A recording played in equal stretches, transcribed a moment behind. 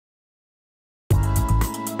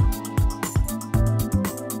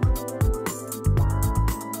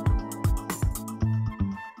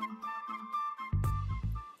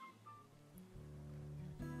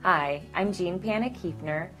Hi, I'm Jean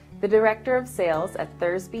Panik-Kiefner, the Director of Sales at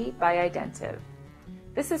Thursby by Identiv.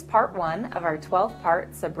 This is part 1 of our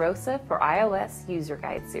 12-part Sub Rosa for iOS user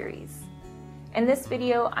guide series. In this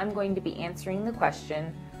video, I'm going to be answering the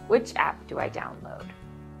question, which app do I download?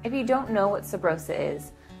 If you don't know what Sub Rosa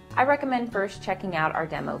is, I recommend first checking out our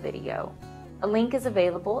demo video. A link is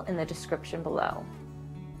available in the description below.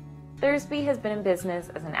 Thursby has been in business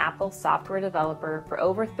as an Apple software developer for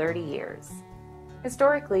over 30 years.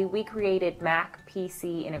 Historically, we created Mac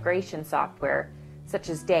PC integration software such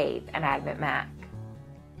as Dave and Admit Mac.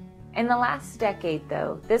 In the last decade,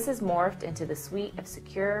 though, this has morphed into the suite of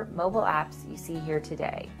secure mobile apps you see here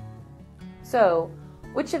today. So,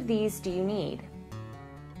 which of these do you need?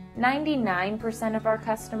 99% of our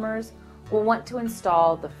customers will want to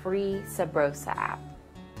install the free Sub Rosa app.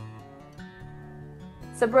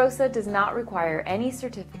 Sub Rosa does not require any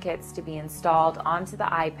certificates to be installed onto the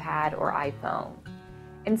iPad or iPhone.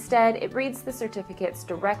 Instead, it reads the certificates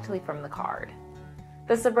directly from the card.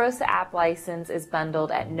 The Sub Rosa app license is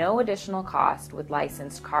bundled at no additional cost with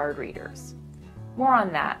licensed card readers. More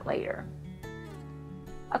on that later.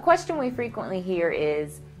 A question we frequently hear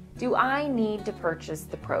is, do I need to purchase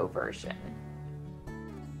the Pro version?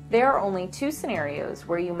 There are only 2 scenarios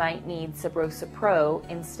where you might need Sub Rosa Pro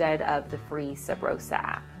instead of the free Sub Rosa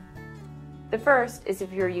app. The first is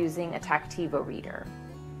if you're using a Tactivo reader.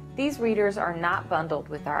 These readers are not bundled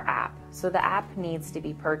with our app, so the app needs to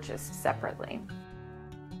be purchased separately.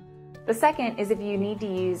 The second is if you need to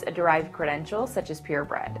use a derived credential such as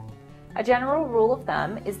Purebred. A general rule of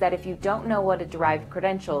thumb is that if you don't know what a derived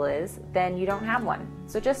credential is, then you don't have one,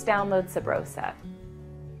 so just download Sub Rosa.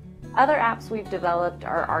 Other apps we've developed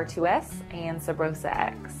are R2S and Sub Rosa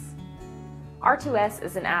X. R2S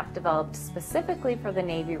is an app developed specifically for the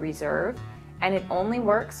Navy Reserve, and it only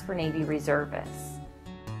works for Navy reservists.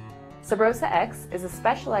 Sub Rosa X is a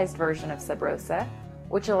specialized version of Sub Rosa,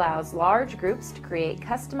 which allows large groups to create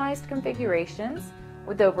customized configurations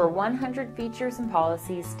with over 100 features and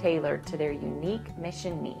policies tailored to their unique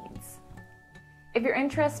mission needs. If you're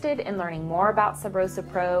interested in learning more about Sub Rosa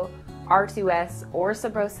Pro, R2S, or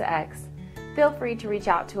Sub Rosa X, feel free to reach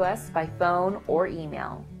out to us by phone or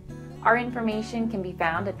email. Our information can be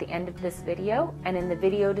found at the end of this video and in the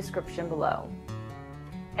video description below.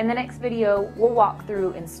 In the next video, we'll walk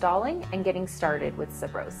through installing and getting started with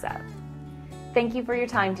Sub Rosa. Thank you for your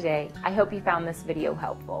time today. I hope you found this video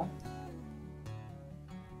helpful.